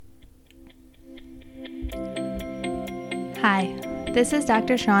Hi, this is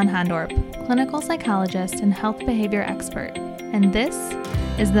Dr. Sean Hondorp, clinical psychologist and health behavior expert, and this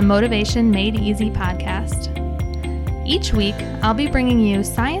is the Motivation Made Easy podcast. Each week, I'll be bringing you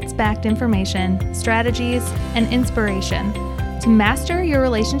science-backed information, strategies, and inspiration to master your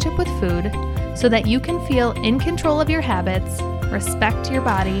relationship with food so that you can feel in control of your habits, respect your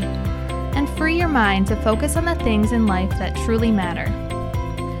body, and free your mind to focus on the things in life that truly matter.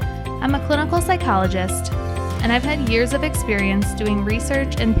 I'm a clinical psychologist, and I've had years of experience doing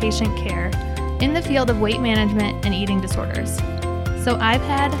research and patient care in the field of weight management and eating disorders. So I've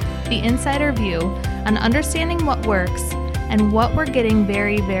had the insider view on understanding what works and what we're getting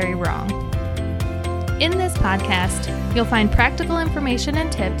very, very wrong. In this podcast, you'll find practical information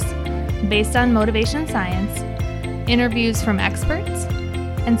and tips based on motivation science, interviews from experts,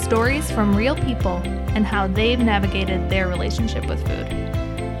 and stories from real people and how they've navigated their relationship with food.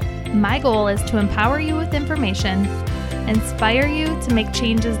 My goal is to empower you with information, inspire you to make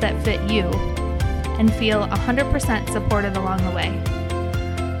changes that fit you, and feel 100% supported along the way.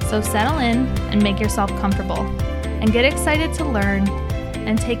 So settle in and make yourself comfortable, and get excited to learn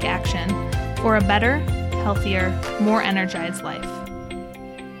and take action for a better, healthier, more energized life.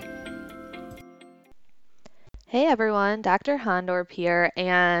 Hey everyone, Dr. Hondorp here,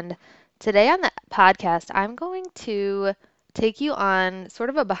 and today on the podcast, I'm going to take you on sort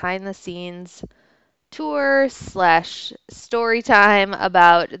of a behind the scenes tour / story time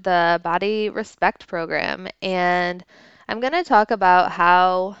about the Body Respect program. And I'm going to talk about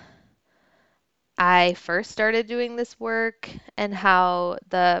how I first started doing this work and how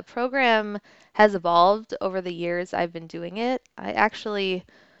the program has evolved over the years I've been doing it. I actually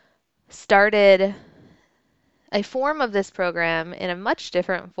started a form of this program in a much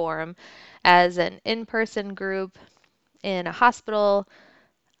different form as an in-person group in a hospital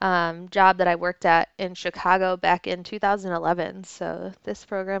job that I worked at in Chicago back in 2011. So this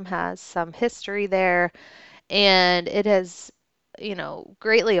program has some history there, and it has,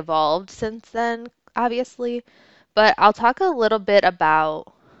 greatly evolved since then, obviously. But I'll talk a little bit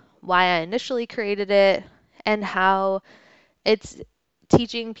about why I initially created it and how it's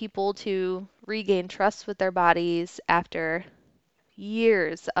teaching people to regain trust with their bodies after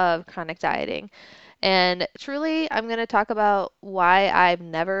years of chronic dieting. And truly, I'm going to talk about why I've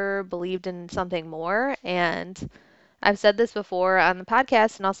never believed in something more. And I've said this before on the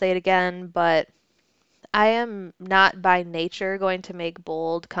podcast, and I'll say it again, but I am not by nature going to make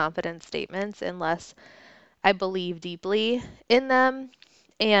bold, confident statements unless I believe deeply in them.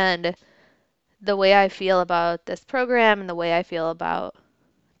 And the way I feel about this program and the way I feel about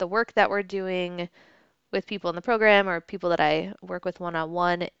the work that we're doing with people in the program or people that I work with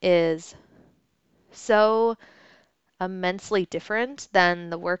one-on-one is so immensely different than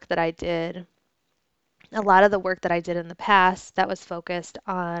the work that I did. A lot of the work that I did in the past that was focused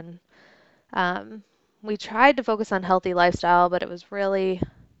on, we tried to focus on healthy lifestyle, but it was really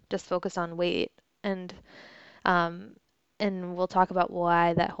just focused on weight. Um, and we'll talk about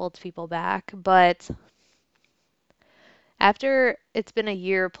why that holds people back. But after it's been a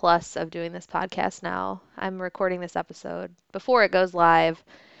year plus of doing this podcast now, I'm recording this episode before it goes live,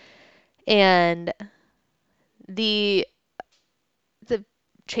 and the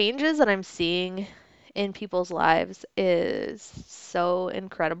changes that I'm seeing in people's lives is so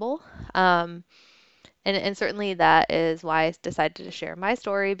incredible. And certainly that is why I decided to share my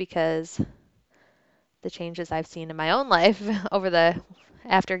story, because the changes I've seen in my own life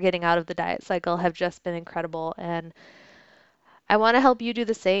after getting out of the diet cycle have just been incredible. And I want to help you do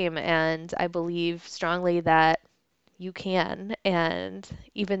the same. And I believe strongly that you can. And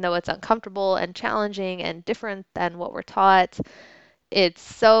even though it's uncomfortable and challenging and different than what we're taught, it's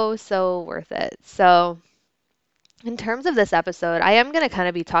so, so worth it. So in terms of this episode, I am going to kind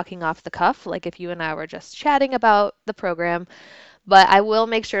of be talking off the cuff, like if you and I were just chatting about the program, but I will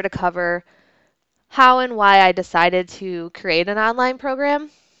make sure to cover how and why I decided to create an online program.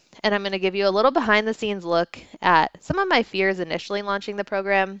 And I'm going to give you a little behind the scenes look at some of my fears initially launching the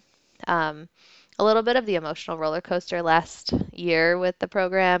program, a little bit of the emotional roller coaster last year with the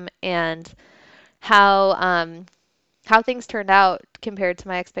program, and how things turned out compared to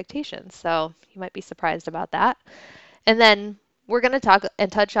my expectations. So you might be surprised about that. And then we're going to talk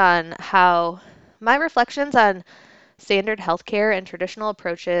and touch on how my reflections on standard healthcare and traditional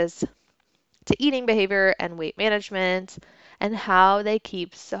approaches to eating behavior and weight management, and how they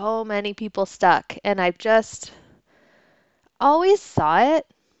keep so many people stuck. And I've just always saw it,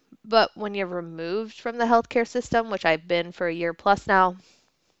 but when you're removed from the healthcare system, which I've been for a year plus now,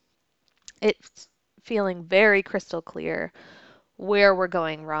 it's feeling very crystal clear where we're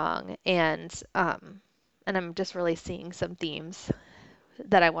going wrong. And and I'm just really seeing some themes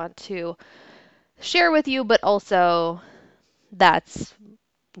that I want to share with you, but also that's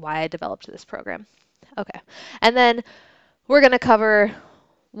why I developed this program. Okay. And then we're going to cover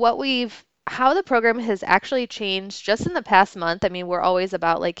how the program has actually changed just in the past month. I mean, we're always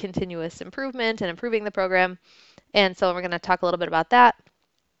about like continuous improvement and improving the program. And so we're going to talk a little bit about that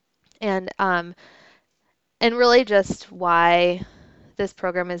and really just why this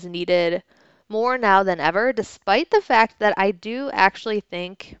program is needed more now than ever, despite the fact that I do actually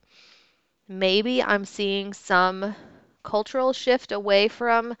think maybe I'm seeing some cultural shift away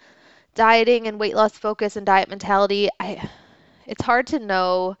from dieting and weight loss focus and diet mentality. It's hard to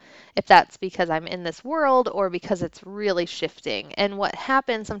know if that's because I'm in this world or because it's really shifting. And what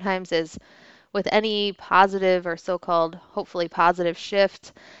happens sometimes is with any positive or so-called hopefully positive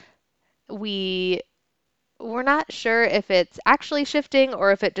shift, we're not sure if it's actually shifting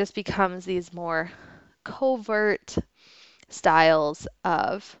or if it just becomes these more covert styles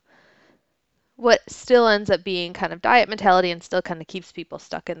of what still ends up being kind of diet mentality and still kind of keeps people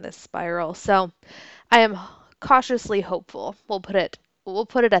stuck in this spiral. So I am cautiously hopeful. We'll put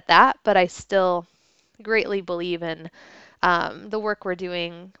it at that, but I still greatly believe in the work we're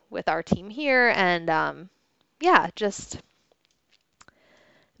doing with our team here and just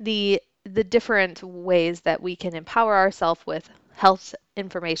the different ways that we can empower ourselves with health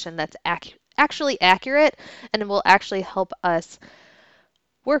information that's actually accurate and will actually help us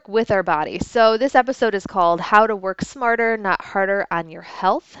work with our body. So this episode is called How to Work Smarter, Not Harder on Your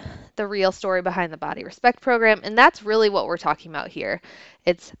Health, the real story behind the Body Respect program. And that's really what we're talking about here.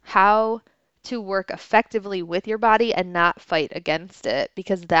 It's how to work effectively with your body and not fight against it,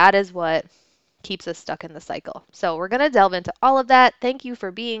 because that is what keeps us stuck in the cycle. So we're going to delve into all of that. Thank you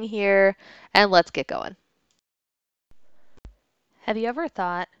for being here, and let's get going. Have you ever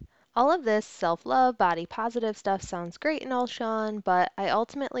thought, all of this self-love, body positive stuff sounds great and all, Sean, but I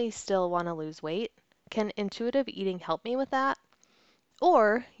ultimately still want to lose weight. Can intuitive eating help me with that?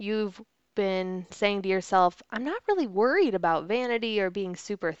 Or you've been saying to yourself, I'm not really worried about vanity or being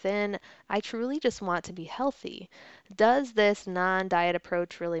super thin. I truly just want to be healthy. Does this non-diet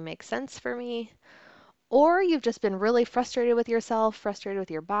approach really make sense for me? Or you've just been really frustrated with yourself, frustrated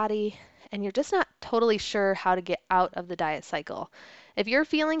with your body, and you're just not totally sure how to get out of the diet cycle. If you're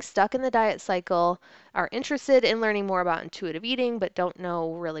feeling stuck in the diet cycle, are interested in learning more about intuitive eating but don't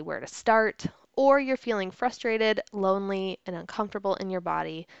know really where to start, or you're feeling frustrated, lonely, and uncomfortable in your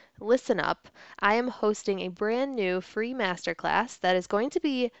body, listen up. I am hosting a brand new free masterclass that is going to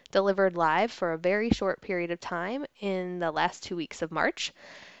be delivered live for a very short period of time in the last 2 weeks of March.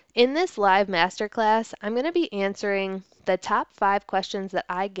 In this live masterclass, I'm going to be answering the top 5 questions that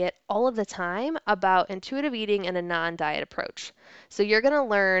I get all of the time about intuitive eating and a non-diet approach. So you're going to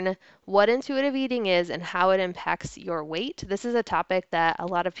learn what intuitive eating is and how it impacts your weight. This is a topic that a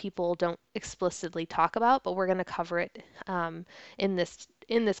lot of people don't explicitly talk about, but we're going to cover it in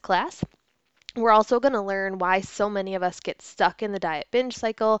this class. We're also going to learn why so many of us get stuck in the diet binge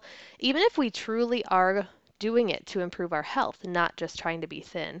cycle, even if we truly are doing it to improve our health, not just trying to be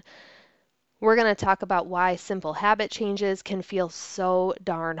thin. We're going to talk about why simple habit changes can feel so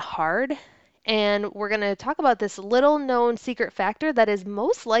darn hard. And we're going to talk about this little known secret factor that is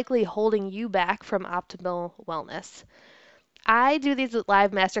most likely holding you back from optimal wellness. I do these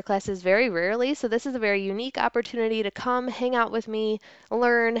live masterclasses very rarely, so this is a very unique opportunity to come hang out with me,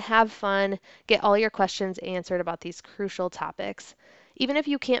 learn, have fun, get all your questions answered about these crucial topics. Even if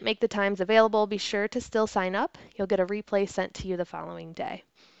you can't make the times available, be sure to still sign up. You'll get a replay sent to you the following day.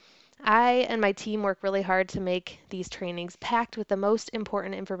 I and my team work really hard to make these trainings packed with the most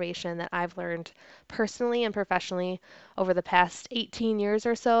important information that I've learned personally and professionally over the past 18 years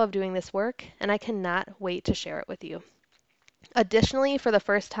or so of doing this work, and I cannot wait to share it with you. Additionally, for the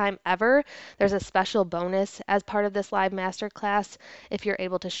first time ever, there's a special bonus as part of this live masterclass if you're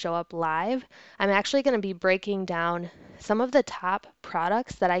able to show up live. I'm actually going to be breaking down some of the top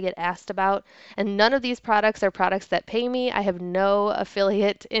products that I get asked about, and none of these products are products that pay me. I have no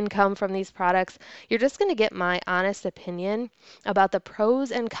affiliate income from these products. You're just going to get my honest opinion about the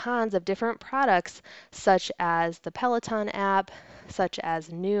pros and cons of different products, such as the Peloton app, such as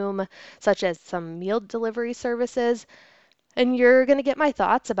Noom, such as some meal delivery services. And you're going to get my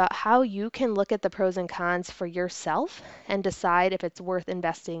thoughts about how you can look at the pros and cons for yourself and decide if it's worth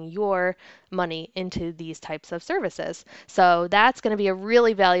investing your money into these types of services. So that's going to be a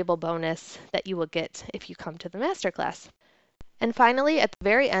really valuable bonus that you will get if you come to the masterclass. And finally, at the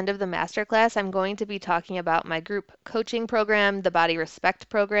very end of the masterclass, I'm going to be talking about my group coaching program, the Body Respect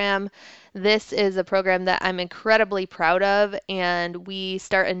program. This is a program that I'm incredibly proud of, and we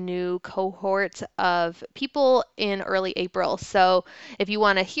start a new cohort of people in early April. So if you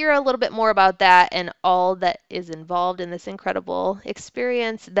want to hear a little bit more about that and all that is involved in this incredible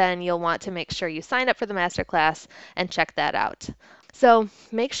experience, then you'll want to make sure you sign up for the masterclass and check that out. So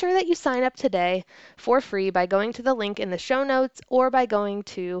make sure that you sign up today for free by going to the link in the show notes or by going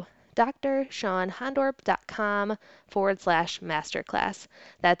to drshawnhondorp.com/masterclass.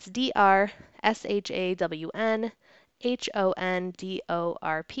 That's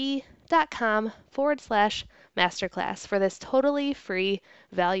DRSHAWNHONDORP.com/masterclass for this totally free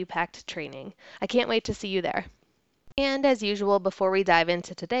value-packed training. I can't wait to see you there. And as usual, before we dive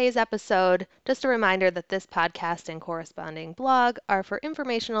into today's episode, just a reminder that this podcast and corresponding blog are for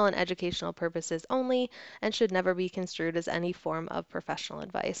informational and educational purposes only and should never be construed as any form of professional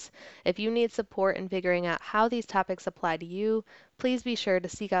advice. If you need support in figuring out how these topics apply to you, please be sure to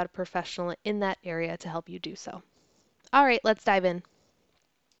seek out a professional in that area to help you do so. All right, let's dive in.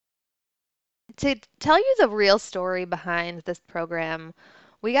 To tell you the real story behind this program,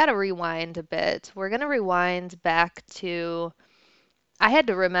 we got to rewind a bit. We're going to rewind back to, I had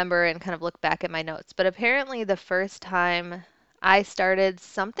to remember and kind of look back at my notes, but apparently the first time I started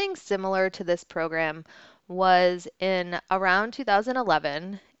something similar to this program was in around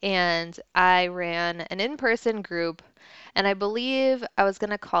 2011, and I ran an in-person group, and I believe I was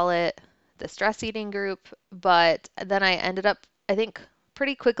going to call it the stress eating group, but then I ended up, I think,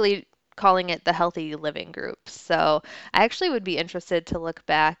 pretty quickly calling it the healthy living group. So I actually would be interested to look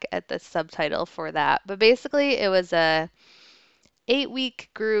back at the subtitle for that. But basically, it was a 8-week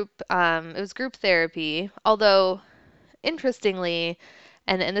group. It was group therapy, although interestingly,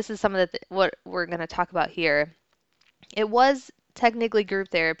 and this is some of what we're going to talk about here, it was technically group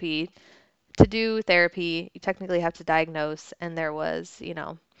therapy. To do therapy, you technically have to diagnose, and there was,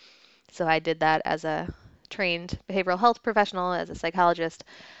 so I did that as a trained behavioral health professional, as a psychologist.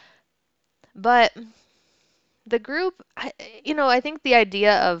 But the group, I think the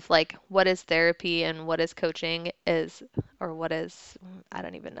idea of like what is therapy and what is coaching is, or what is, I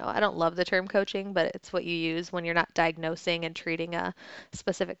don't even know. I don't love the term coaching, but it's what you use when you're not diagnosing and treating a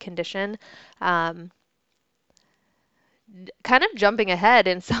specific condition. Kind of jumping ahead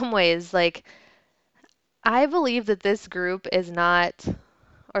in some ways, like I believe that this group is not,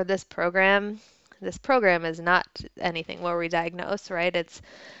 or this program is not anything where we diagnose, right?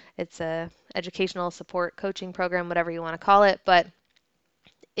 It's a educational support coaching program, whatever you want to call it, but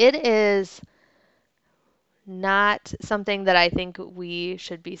it is not something that I think we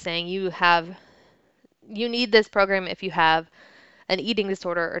should be saying you need this program if you have an eating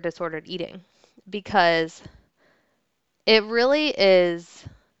disorder or disordered eating, because it really is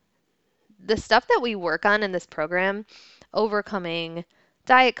the stuff that we work on in this program, overcoming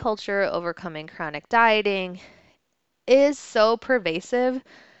diet culture, overcoming chronic dieting, is so pervasive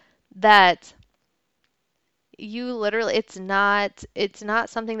that you literally, it's not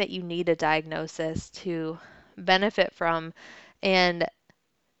something that you need a diagnosis to benefit from. And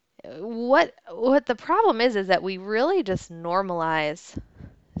what the problem is that we really just normalize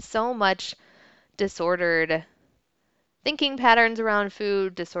so much disordered thinking patterns around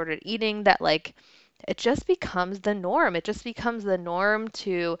food, disordered eating, that like it just becomes the norm. It just becomes the norm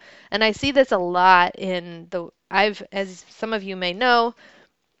to, and I see this a lot as some of you may know,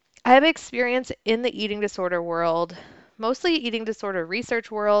 I have experience in the eating disorder world, mostly eating disorder research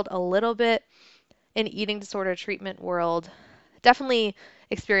world, a little bit in eating disorder treatment world, definitely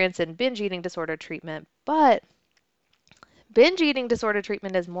experience in binge eating disorder treatment, but binge eating disorder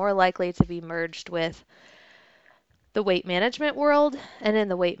treatment is more likely to be merged with the weight management world. And in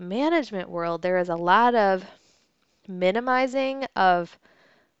the weight management world, there is a lot of minimizing of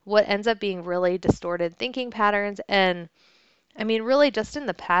what ends up being really distorted thinking patterns. And I mean, really just in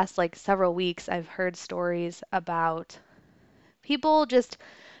the past, like several weeks, I've heard stories about people just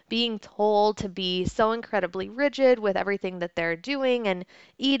being told to be so incredibly rigid with everything that they're doing and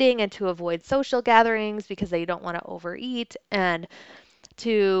eating, and to avoid social gatherings because they don't want to overeat, and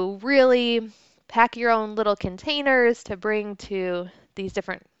to really pack your own little containers to bring to these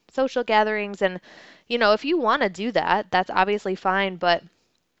different social gatherings. And, if you want to do that, that's obviously fine, but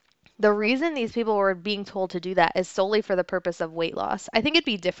the reason these people were being told to do that is solely for the purpose of weight loss. I think it'd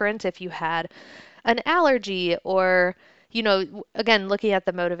be different if you had an allergy or, again, looking at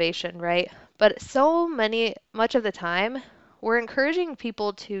the motivation, right? But much of the time, we're encouraging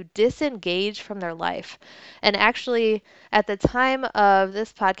people to disengage from their life. And actually, at the time of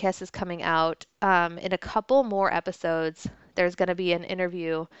this podcast is coming out, in a couple more episodes, there's going to be an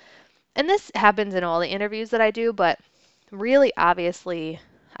interview. And this happens in all the interviews that I do, but really obviously,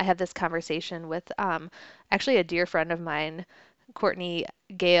 I have this conversation with actually a dear friend of mine, Courtney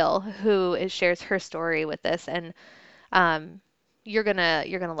Gale, who shares her story with this, and um, you're gonna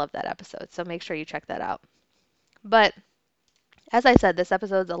love that episode. So make sure you check that out. But as I said, this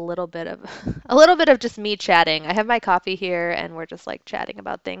episode's a little bit of a little bit of just me chatting. I have my coffee here, and we're just like chatting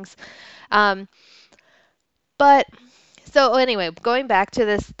about things. Um, but so anyway, going back to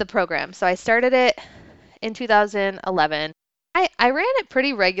the program. So I started it in 2011. I ran it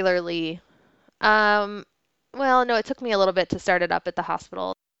pretty regularly. Um, well, no, it took me a little bit to start it up at the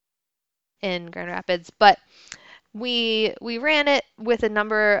hospital in Grand Rapids, but we ran it with a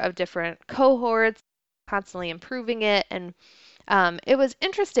number of different cohorts, constantly improving it, and it was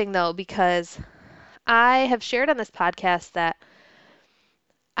interesting though because I have shared on this podcast that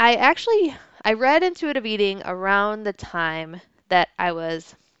I actually I read Intuitive Eating around the time that I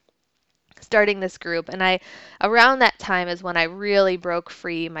was starting this group, and I around that time is when I really broke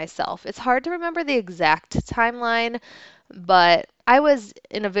free myself. It's hard to remember the exact timeline, but I was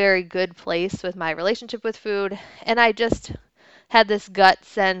in a very good place with my relationship with food, and I just had this gut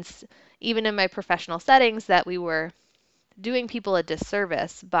sense even in my professional settings that we were doing people a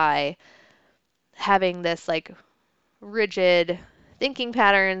disservice by having this like rigid thinking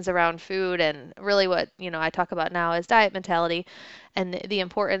patterns around food, and really what, I talk about now is diet mentality and the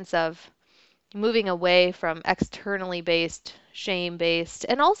importance of moving away from externally based, shame based,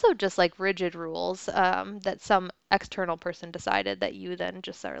 and also just like rigid rules that some external person decided that you then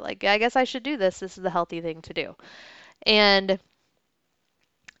just are like, yeah, I guess I should do this. This is the healthy thing to do. And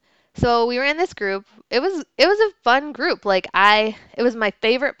so we were in this group. It was a fun group. It was my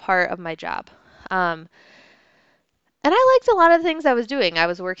favorite part of my job. Um, and I liked a lot of the things I was doing. I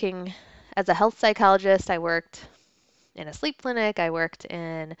was working as a health psychologist. I worked in a sleep clinic. I worked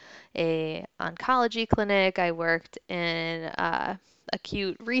in a oncology clinic. I worked in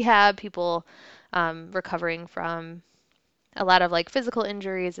acute rehab, people recovering from a lot of like physical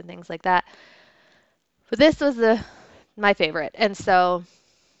injuries and things like that. But this was my favorite. And so,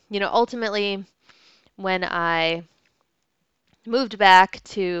 ultimately, when I moved back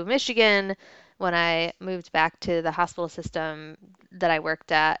to Michigan, when I moved back to the hospital system that I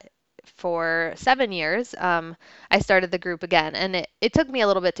worked at for 7 years, I started the group again. And it took me a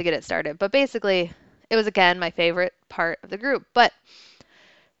little bit to get it started, but basically, it was again my favorite part of the group.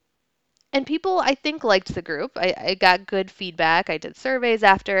 And people, I think, liked the group. I got good feedback. I did surveys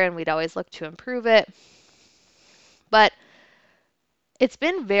after, and we'd always look to improve it. But it's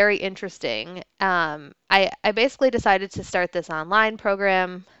been very interesting. I basically decided to start this online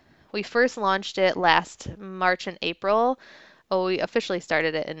program. We first launched it last March and April. Oh, we officially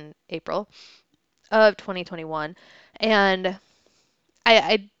started it in April of 2021. And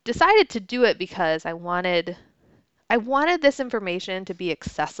I decided to do it because I wanted this information to be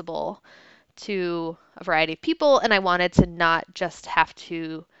accessible to a variety of people, and I wanted to not just have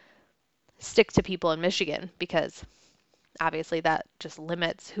to stick to people in Michigan because obviously that just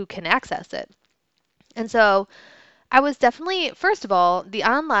limits who can access it. And so I was definitely, first of all, the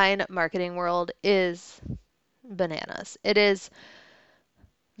online marketing world is bananas. It is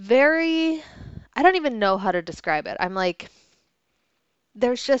very, I don't even know how to describe it. I'm like,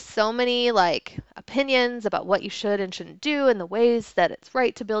 there's just so many like opinions about what you should and shouldn't do and the ways that it's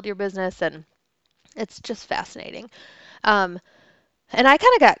right to build your business, and it's just fascinating. Um, and I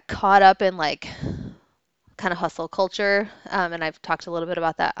kind of got caught up in like kind of hustle culture. And I've talked a little bit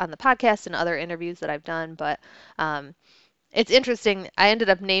about that on the podcast and other interviews that I've done. But um, it's interesting. I ended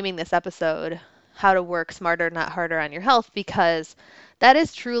up naming this episode How to Work Smarter, Not Harder on Your Health, because that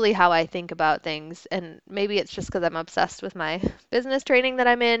is truly how I think about things. And maybe it's just because I'm obsessed with my business training that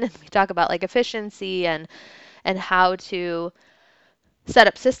I'm in. We talk about like efficiency and how to set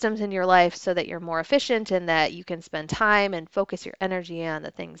up systems in your life so that you're more efficient and that you can spend time and focus your energy on the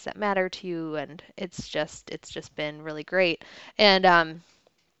things that matter to you. And it's just been really great. And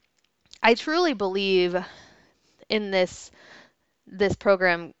I truly believe in this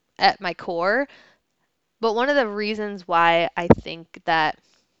program at my core. But one of the reasons why I think that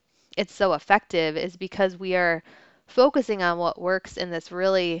it's so effective is because we are focusing on what works in this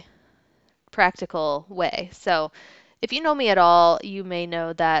really practical way. So if you know me at all, you may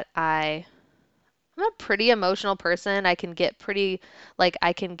know that I'm a pretty emotional person. I can get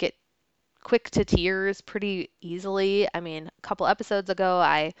quick to tears pretty easily. I mean, a couple episodes ago,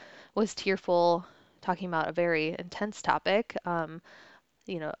 I was tearful talking about a very intense topic,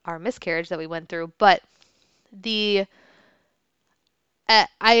 our miscarriage that we went through. But the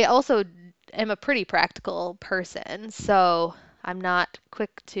I also am a pretty practical person. So I'm not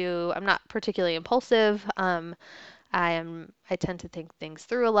particularly impulsive. I tend to think things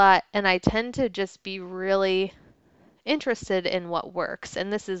through a lot, and I tend to just be really interested in what works.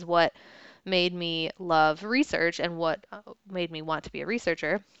 And this is what made me love research and what made me want to be a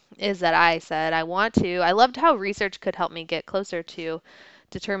researcher is that I said I loved how research could help me get closer to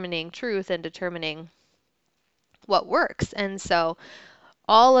determining truth and determining what works. And so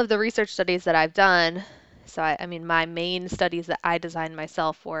all of the research studies that I've done, I mean, my main studies that I designed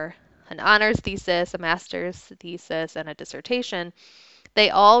myself were an honors thesis, a master's thesis, and a dissertation. They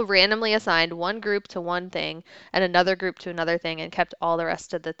all randomly assigned one group to one thing and another group to another thing and kept all the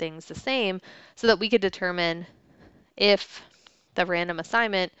rest of the things the same so that we could determine if the random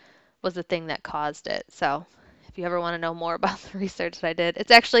assignment was the thing that caused it. So if you ever want to know more about the research that I did,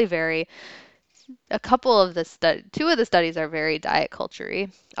 it's actually two of the studies are very diet culture-y,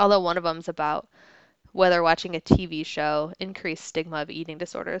 although one of them's about whether watching a TV show increased stigma of eating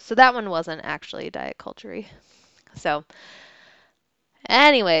disorders. So that one wasn't actually diet culture-y. So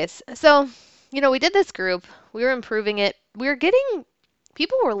anyways, we did this group. We were improving it.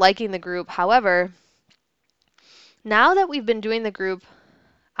 People were liking the group. However, now that we've been doing the group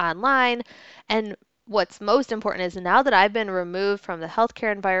online, and what's most important is now that I've been removed from the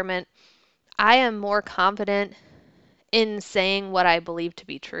healthcare environment, I am more confident in saying what I believe to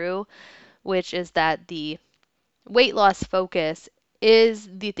be true, which is that the weight loss focus is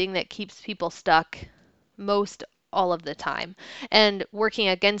the thing that keeps people stuck most all of the time. And working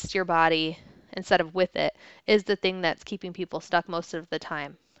against your body instead of with it is the thing that's keeping people stuck most of the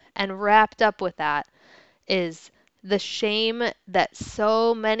time. And wrapped up with that is the shame that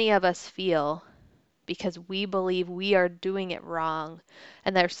so many of us feel because we believe we are doing it wrong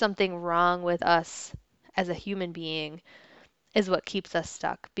and there's something wrong with us as a human being is what keeps us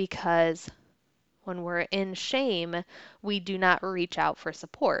stuck, because when we're in shame, we do not reach out for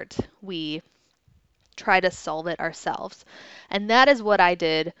support. We try to solve it ourselves. And that is what I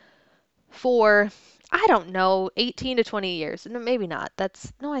did for, I don't know, 18 to 20 years. No, maybe not.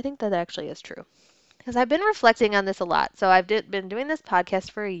 I think that actually is true. Because I've been reflecting on this a lot. So I've been doing this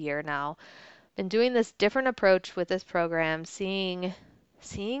podcast for a year now. Been doing this different approach with this program, seeing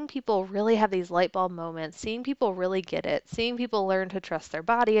people really have these light bulb moments, seeing people really get it, seeing people learn to trust their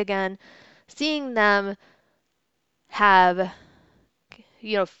body again, seeing them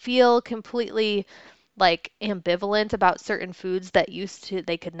feel completely like ambivalent about certain foods that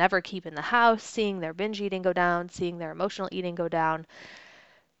they could never keep in the house, seeing their binge eating go down, seeing their emotional eating go down.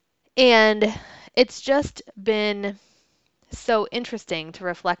 And it's just been so interesting to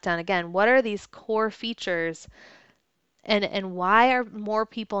reflect on again, what are these core features and why are more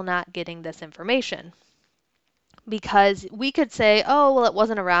people not getting this information? Because we could say, oh, well, it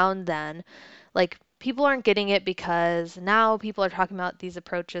wasn't around then. Like, people aren't getting it because now people are talking about these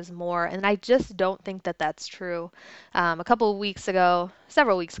approaches more, and I just don't think that that's true. Several weeks ago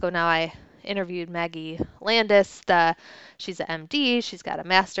now, I interviewed Maggie Landis. She's an MD. She's got a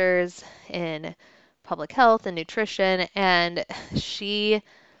master's in public health and nutrition, and she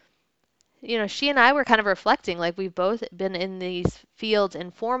and I were kind of reflecting, like we've both been in these fields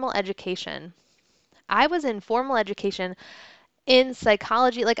in formal education. I was in formal education in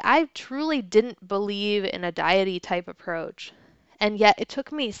psychology. Like, I truly didn't believe in a diety type approach. And yet it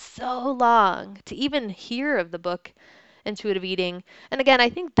took me so long to even hear of the book Intuitive Eating. And again, I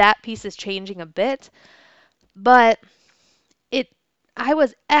think that piece is changing a bit, but I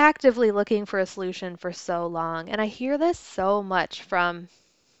was actively looking for a solution for so long. And I hear this so much from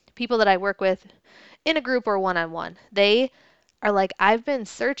people that I work with in a group or one-on-one. They are like, I've been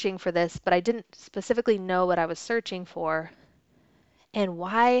searching for this, but I didn't specifically know what I was searching for. And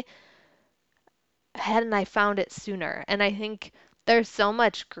why hadn't I found it sooner? And I think there's so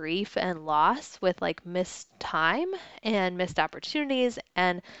much grief and loss with like missed time and missed opportunities.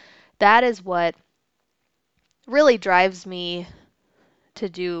 And that is what really drives me to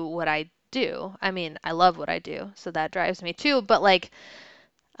do what I do. I mean, I love what I do, so that drives me too. But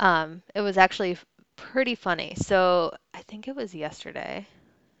it was actually pretty funny. So I think it was yesterday.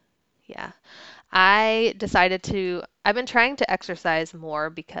 Yeah. I've been trying to exercise more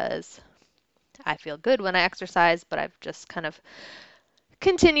because I feel good when I exercise, but I've just kind of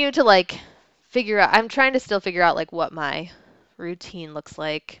continued to I'm trying to still figure out like what my routine looks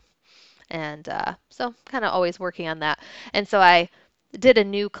like. And so kind of always working on that. And so I did a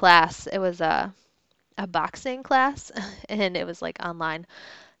new class. It was a boxing class and it was like online.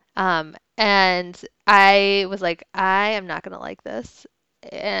 And I was like, I am not going to like this.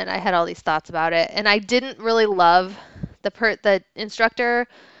 And I had all these thoughts about it. And I didn't really love the instructor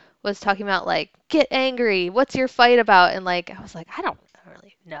was talking about like, get angry. What's your fight about? And like, I was like, I don't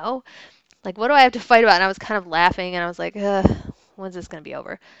really know. Like, what do I have to fight about? And I was kind of laughing and I was like, when's this going to be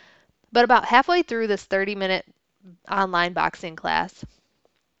over? But about halfway through this 30-minute online boxing class,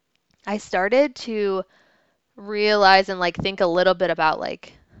 I started to realize and like think a little bit about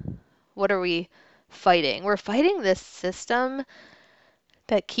like, what are we fighting? We're fighting this system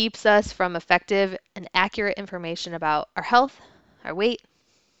that keeps us from effective and accurate information about our health, our weight,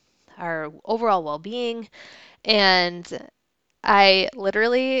 our overall well-being. And I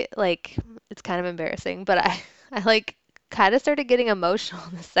literally, like, it's kind of embarrassing, but I like kind of started getting emotional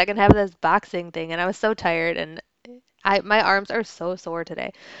in the second half of this boxing thing, and I was so tired, and my arms are so sore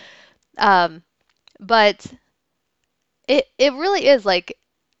today. Um, but it really is like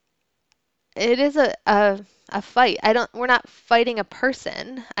it is a fight. We're not fighting a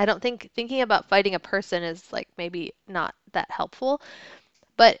person. I don't think thinking about fighting a person is like maybe not that helpful.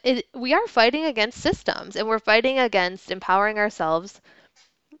 But we are fighting against systems and we're fighting against empowering ourselves.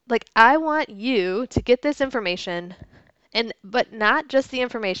 Like, I want you to get this information, but not just the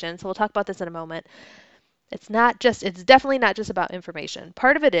information. So we'll talk about this in a moment. It's definitely not just about information.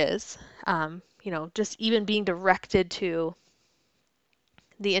 Part of it is, just even being directed to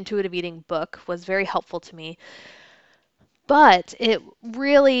the intuitive eating book was very helpful to me. But it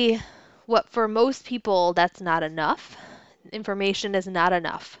really, what for most people, that's not enough. Information is not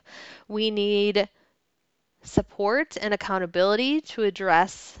enough. We need support and accountability to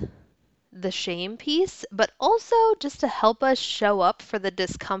address the shame piece, but also just to help us show up for the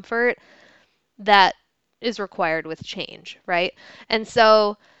discomfort that is required with change, right? And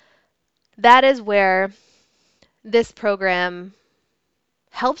so that is where this program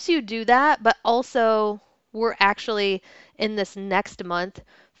helps you do that, but also we're actually in this next month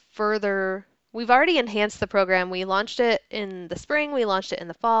further. We've already enhanced the program. We launched it in the spring, we launched it in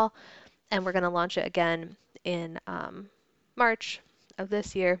the fall, and we're going to launch it again in March of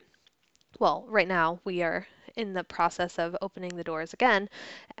this year. Well, right now we are in the process of opening the doors again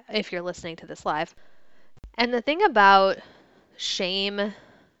if you're listening to this live. And the thing about shame,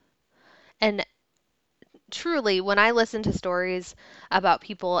 and truly, when I listen to stories about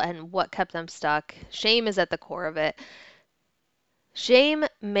people and what kept them stuck, shame is at the core of it. Shame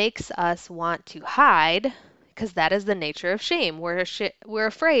makes us want to hide because that is the nature of shame. We're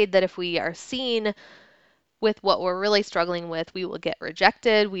afraid that if we are seen with what we're really struggling with, we will get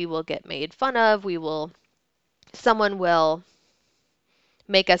rejected, we will get made fun of, someone will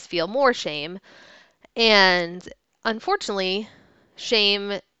make us feel more shame. And unfortunately,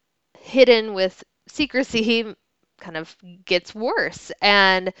 shame hidden with secrecy kind of gets worse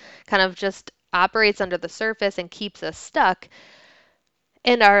and kind of just operates under the surface and keeps us stuck.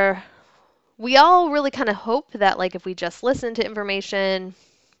 And we all really kind of hope that like if we just listen to information,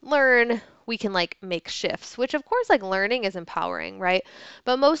 learn, we can like make shifts, which of course like learning is empowering, right?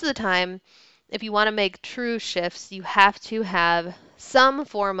 But most of the time, if you want to make true shifts, you have to have some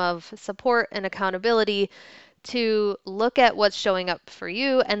form of support and accountability to look at what's showing up for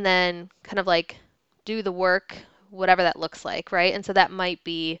you and then kind of like do the work, whatever that looks like, right? And so that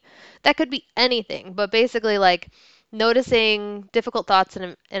could be anything, but basically like noticing difficult thoughts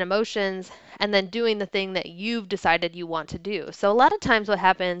and emotions and then doing the thing that you've decided you want to do. So a lot of times what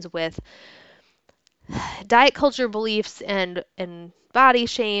happens with diet culture beliefs and body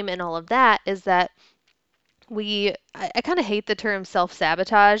shame and all of that is that I kind of hate the term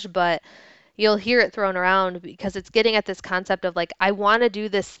self-sabotage, but you'll hear it thrown around because it's getting at this concept of like, I want to do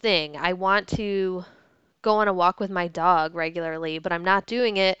this thing. I want to go on a walk with my dog regularly, but I'm not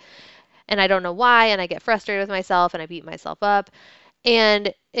doing it and I don't know why, and I get frustrated with myself and I beat myself up.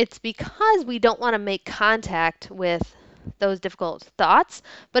 And it's because we don't want to make contact with those difficult thoughts,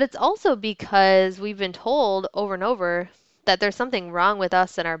 but it's also because we've been told over and over that there's something wrong with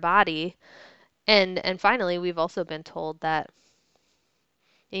us and our body. And finally, we've also been told that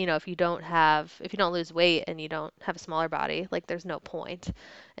if you don't lose weight and you don't have a smaller body, like there's no point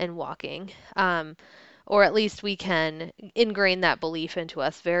in walking. Or at least we can ingrain that belief into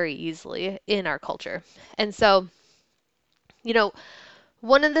us very easily in our culture. And so,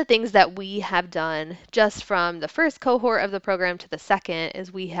 one of the things that we have done just from the first cohort of the program to the second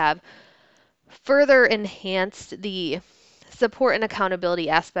is we have further enhanced the support and accountability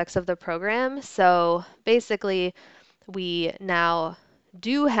aspects of the program. So basically, we now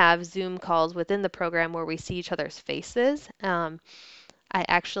do have Zoom calls within the program where we see each other's faces. I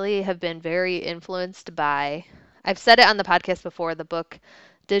actually have been very influenced by, I've said it on the podcast before, the book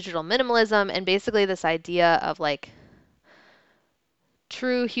Digital Minimalism, and basically this idea of like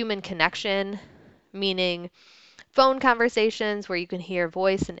true human connection, meaning phone conversations where you can hear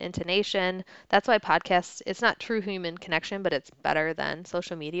voice and intonation. That's why podcasts, it's not true human connection, but it's better than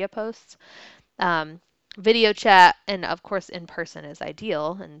social media posts. Um, Video chat, and of course in person is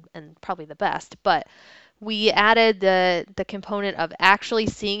ideal and probably the best, but we added the component of actually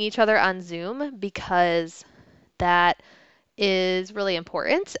seeing each other on Zoom because that is really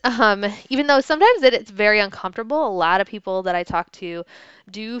important. Even though sometimes it's very uncomfortable, a lot of people that I talk to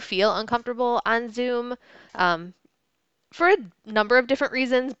do feel uncomfortable on Zoom. Um, for a number of different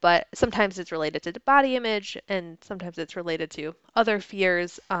reasons, but sometimes it's related to the body image and sometimes it's related to other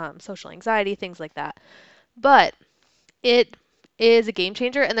fears, social anxiety, things like that. But it is a game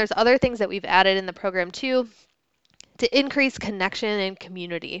changer, and there's other things that we've added in the program too to increase connection and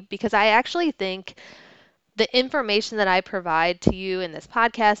community because I actually think the information that I provide to you in this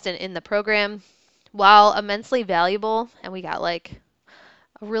podcast and in the program, while immensely valuable, and we got like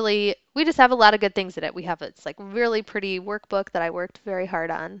we just have a lot of good things in it. We have it's like really pretty workbook that I worked very hard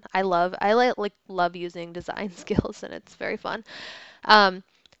on. I love using design skills and it's very fun. Um,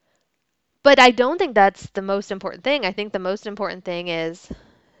 but I don't think that's the most important thing. I think the most important thing is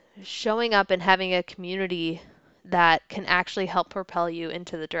showing up and having a community that can actually help propel you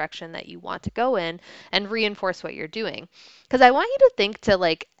into the direction that you want to go in and reinforce what you're doing. Because I want you to think to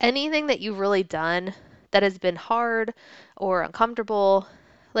like anything that you've really done that has been hard or uncomfortable,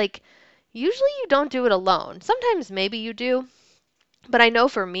 like usually you don't do it alone. Sometimes maybe you do, but I know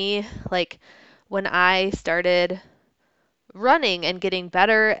for me, like when I started running and getting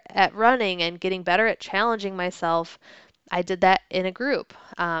better at running and getting better at challenging myself, I did that in a group.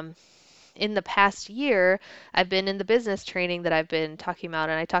 In the past year, I've been in the business training that I've been talking about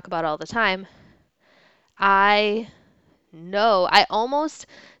and I talk about all the time. I know I almost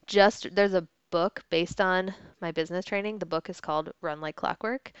there's a book based on my business training. The book is called Run Like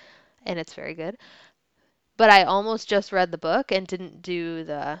Clockwork and it's very good. But I almost just read the book and didn't do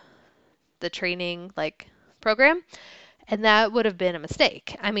the training like program, and that would have been a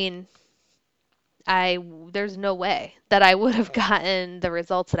mistake. I mean, I there's no way that I would have gotten the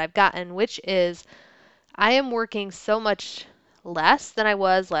results that I've gotten, which is I am working so much less than I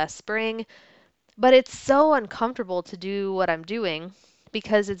was last spring, but it's so uncomfortable to do what I'm doing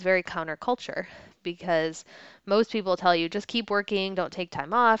because it's very counterculture. Because most people tell you just keep working, don't take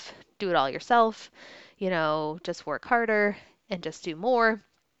time off, do it all yourself, just work harder and just do more.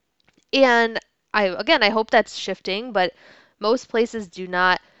 And I hope that's shifting, but most places do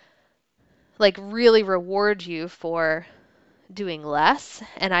not like really reward you for doing less,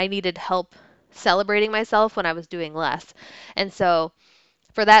 and I needed help celebrating myself when I was doing less. And so,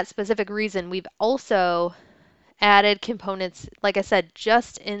 for that specific reason, we've also added components, like I said,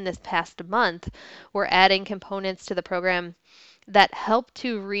 just in this past month, we're adding components to the program that help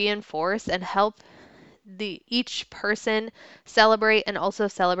to reinforce and help each person celebrate and also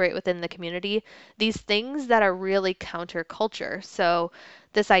celebrate within the community these things that are really counterculture. So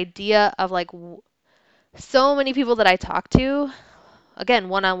this idea of like so many people that I talk to, again,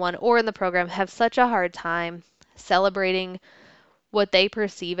 one-on-one or in the program, have such a hard time celebrating what they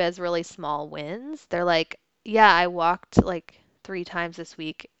perceive as really small wins. They're like, yeah, I walked like 3 times this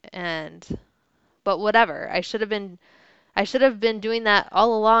week and but whatever. I should have been doing that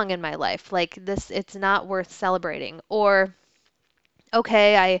all along in my life. Like this it's not worth celebrating. Or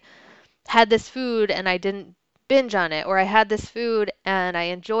okay, I had this food and I didn't binge on it, or I had this food and I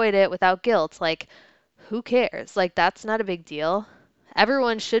enjoyed it without guilt. Like who cares? Like that's not a big deal.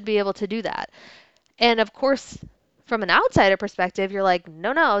 Everyone should be able to do that. And of course, from an outsider perspective, you're like,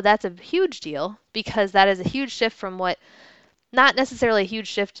 no, no, that's a huge deal because that is a huge shift from what, not necessarily a huge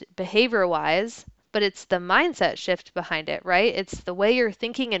shift behavior wise, but it's the mindset shift behind it, right? It's the way you're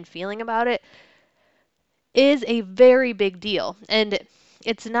thinking and feeling about it is a very big deal. And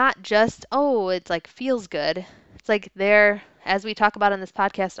it's not just, oh, it's like feels good. It's like there, as we talk about on this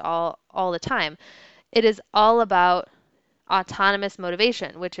podcast all the time, it is all about autonomous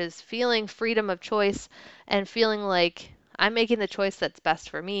motivation, which is feeling freedom of choice and feeling like I'm making the choice that's best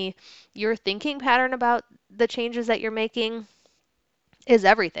for me. Your thinking pattern about the changes that you're making is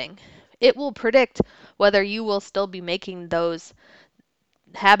everything. It will predict whether you will still be making those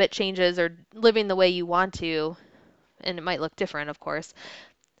habit changes or living the way you want to, and it might look different, of course,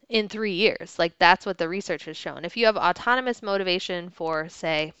 in 3 years. Like that's what the research has shown. If you have autonomous motivation for,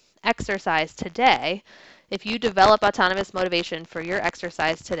 say, exercise today, if you develop autonomous motivation for your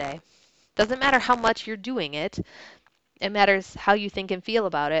exercise today, doesn't matter how much you're doing it, it matters how you think and feel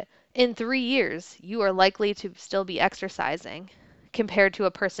about it. In 3 years, you are likely to still be exercising compared to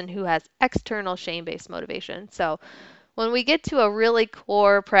a person who has external shame-based motivation. So when we get to a really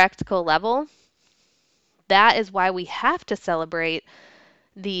core practical level, that is why we have to celebrate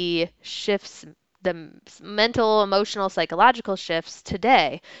the shifts, the mental, emotional, psychological shifts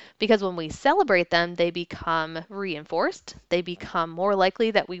today, because when we celebrate them, they become reinforced. They become more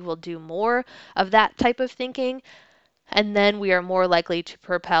likely that we will do more of that type of thinking, and then we are more likely to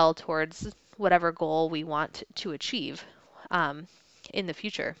propel towards whatever goal we want to achieve um, in the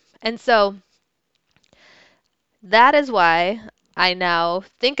future. And so that is why I now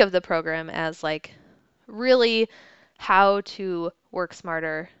think of the program as like really how to work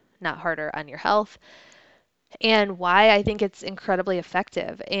smarter, not harder on your health, and why I think it's incredibly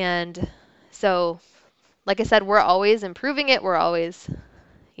effective. And so, like I said, we're always improving it. We're always,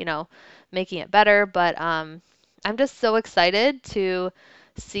 you know, making it better. But I'm just so excited to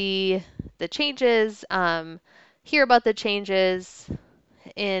see the changes, hear about the changes,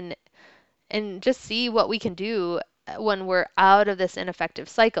 in and just see what we can do when we're out of this ineffective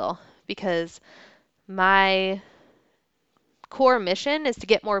cycle. Because my core mission is to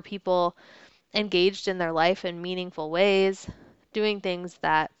get more people engaged in their life in meaningful ways, doing things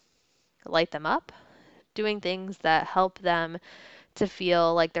that light them up, doing things that help them to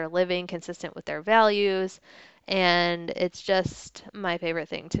feel like they're living consistent with their values. And it's just my favorite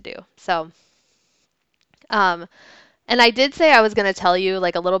thing to do. So, um, and I did say I was going to tell you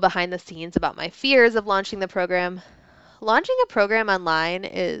like a little behind the scenes about my fears of launching the program. Launching a program online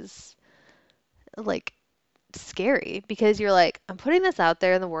is like scary because you're like, I'm putting this out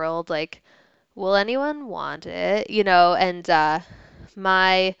there in the world. Like, will anyone want it? And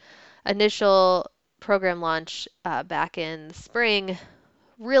my initial program launch back in the spring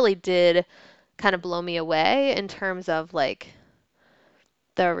really did kind of blow me away in terms of like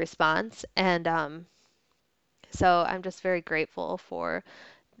the response. And so I'm just very grateful for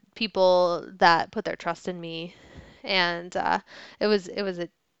people that put their trust in me. And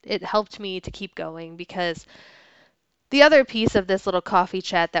it helped me to keep going, because the other piece of this little coffee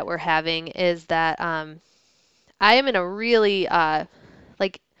chat that we're having is that I am in a really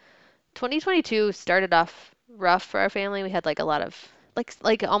like 2022 started off rough for our family. We had like a lot of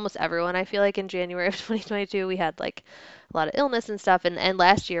like almost everyone, I feel like in January of 2022 we had like a lot of illness and stuff, and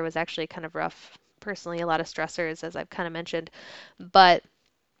last year was actually kind of rough personally, a lot of stressors as I've kind of mentioned. But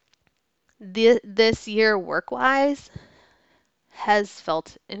this year work-wise has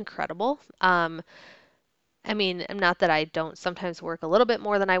felt incredible. I mean, not that I don't sometimes work a little bit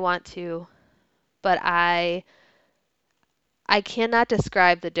more than I want to, but I cannot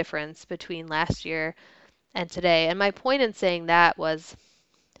describe the difference between last year and today. And my point in saying that was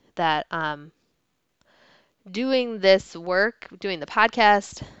that doing this work, doing the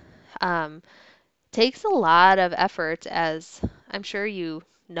podcast, takes a lot of effort, as I'm sure you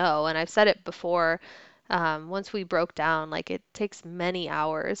know, and I've said it before. Once we broke down, like it takes many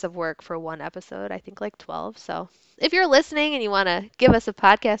hours of work for one episode, I think like 12. So if you're listening and you want to give us a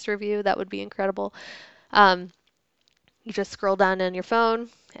podcast review, that would be incredible. You just scroll down on your phone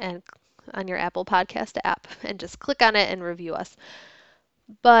and on your Apple Podcast app and just click on it and review us.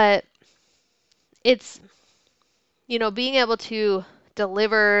 But it's, being able to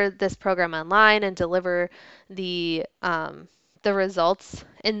deliver this program online and deliver the results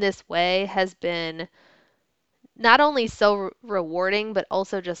in this way has been not only so rewarding, but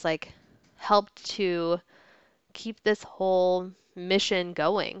also just like helped to keep this whole mission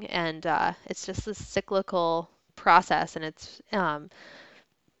going. And it's just this cyclical process, and it's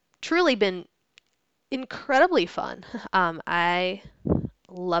truly been incredibly fun. I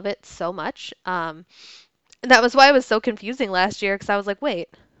love it so much. And that was why it was so confusing last year, because I was like, wait,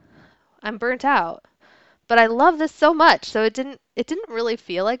 I'm burnt out, but I love this so much. So it didn't really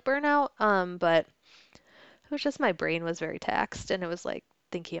feel like burnout. But it was just my brain was very taxed, and it was like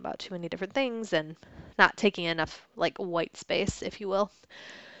thinking about too many different things and not taking enough like white space, if you will.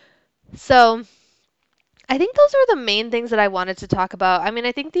 So I think those are the main things that I wanted to talk about. I mean,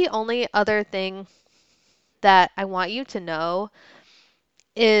 I think the only other thing that I want you to know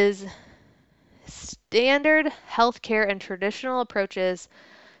is standard healthcare and traditional approaches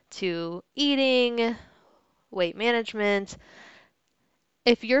to eating, weight management.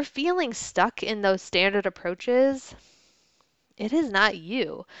 If you're feeling stuck in those standard approaches, it is not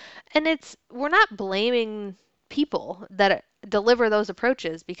you. And we're not blaming people that deliver those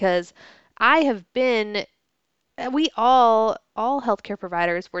approaches, because we all healthcare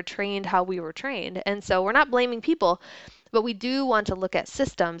providers were trained how we were trained. And so we're not blaming people, but we do want to look at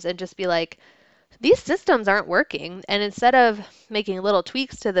systems and just be like, these systems aren't working. And instead of making little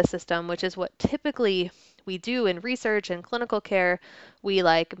tweaks to the system, which is what typically we do in research and clinical care, we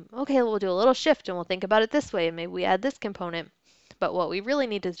like, okay, we'll do a little shift and we'll think about it this way, and maybe we add this component. But what we really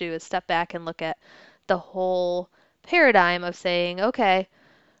need to do is step back and look at the whole paradigm of saying, okay,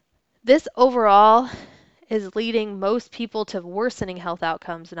 this overall is leading most people to worsening health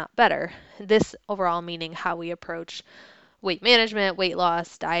outcomes, not better. This overall meaning how we approach weight management, weight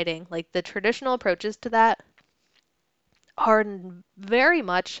loss, dieting. Like the traditional approaches to that are very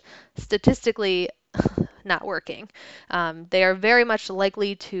much statistically not working. They are very much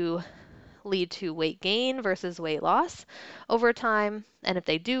likely to lead to weight gain versus weight loss over time. And if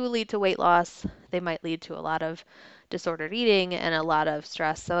they do lead to weight loss, they might lead to a lot of disordered eating and a lot of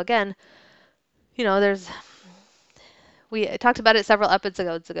stress. So again, we talked about it several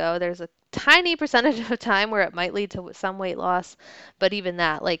episodes ago. There's a tiny percentage of time where it might lead to some weight loss, but even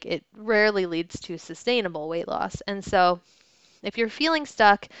that, like, it rarely leads to sustainable weight loss. And so if you're feeling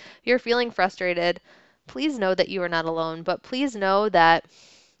stuck, you're feeling frustrated, please know that you are not alone, but please know that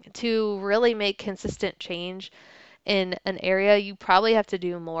to really make consistent change in an area, you probably have to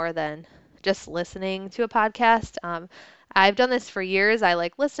do more than just listening to a podcast. I've done this for years. I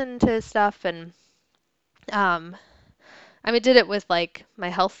listen to stuff and did it with my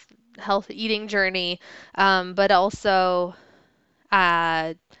health eating journey, but also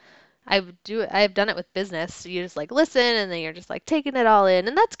I've done it with business. You just listen and then you're just taking it all in,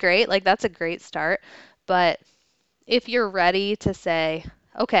 and that's great. That's a great start. But if you're ready to say,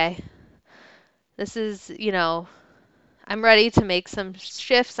 okay, this is, I'm ready to make some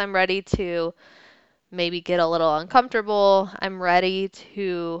shifts. I'm ready to maybe get a little uncomfortable. I'm ready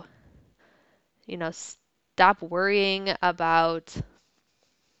to, stop worrying about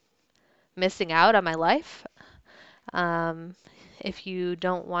missing out on my life. If you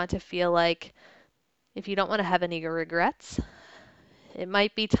don't want to have any regrets, it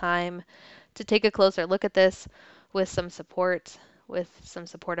might be time to take a closer look at this with some support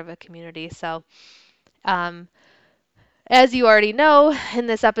of a community. So, as you already know, in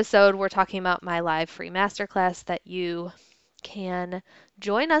this episode, we're talking about my live free masterclass that you can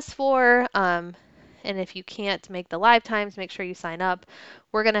join us for. And if you can't make the live times, make sure you sign up.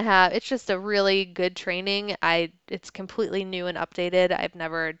 It's just a really good training. It's completely new and updated. I've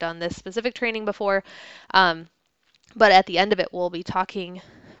never done this specific training before. But at the end of it, we'll be talking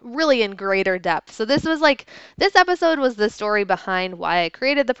really in greater depth. So this episode was the story behind why I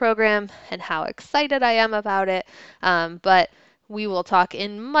created the program and how excited I am about it. But we will talk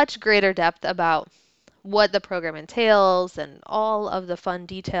in much greater depth about what the program entails and all of the fun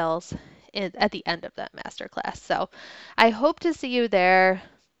details at the end of that masterclass. So I hope to see you there.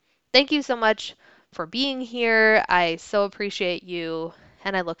 Thank you so much for being here. I so appreciate you,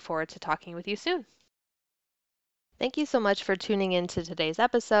 and I look forward to talking with you soon. Thank you so much for tuning in to today's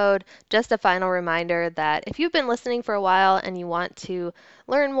episode. Just a final reminder that if you've been listening for a while and you want to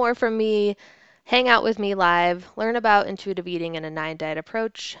learn more from me, hang out with me live, learn about intuitive eating and a 9-diet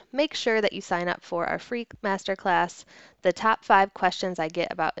approach, make sure that you sign up for our free masterclass, the top 5 questions I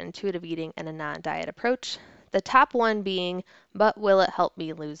get about intuitive eating and a non-diet approach. The top one being, but will it help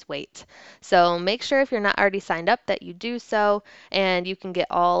me lose weight? So make sure if you're not already signed up that you do so, and you can get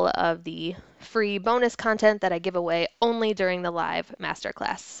all of the free bonus content that I give away only during the live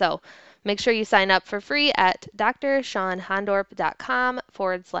masterclass. So make sure you sign up for free at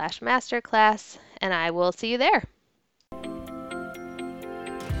drshawnhondorp.com/masterclass, and I will see you there.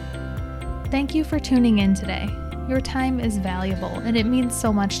 Thank you for tuning in today. Your time is valuable, and it means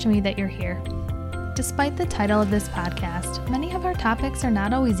so much to me that you're here. Despite the title of this podcast, many of our topics are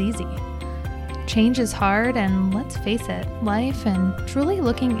not always easy. Change is hard, and let's face it, life and truly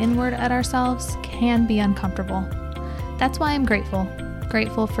looking inward at ourselves can be uncomfortable. That's why I'm grateful.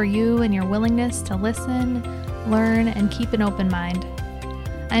 Grateful for you and your willingness to listen, learn, and keep an open mind.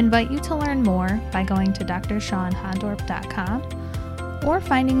 I invite you to learn more by going to drshawnhondorp.com or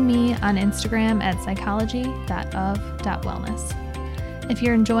finding me on Instagram at psychology.of.wellness. If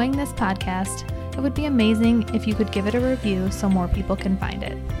you're enjoying this podcast, it would be amazing if you could give it a review so more people can find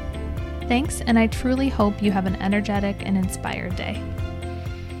it. Thanks, and I truly hope you have an energetic and inspired day.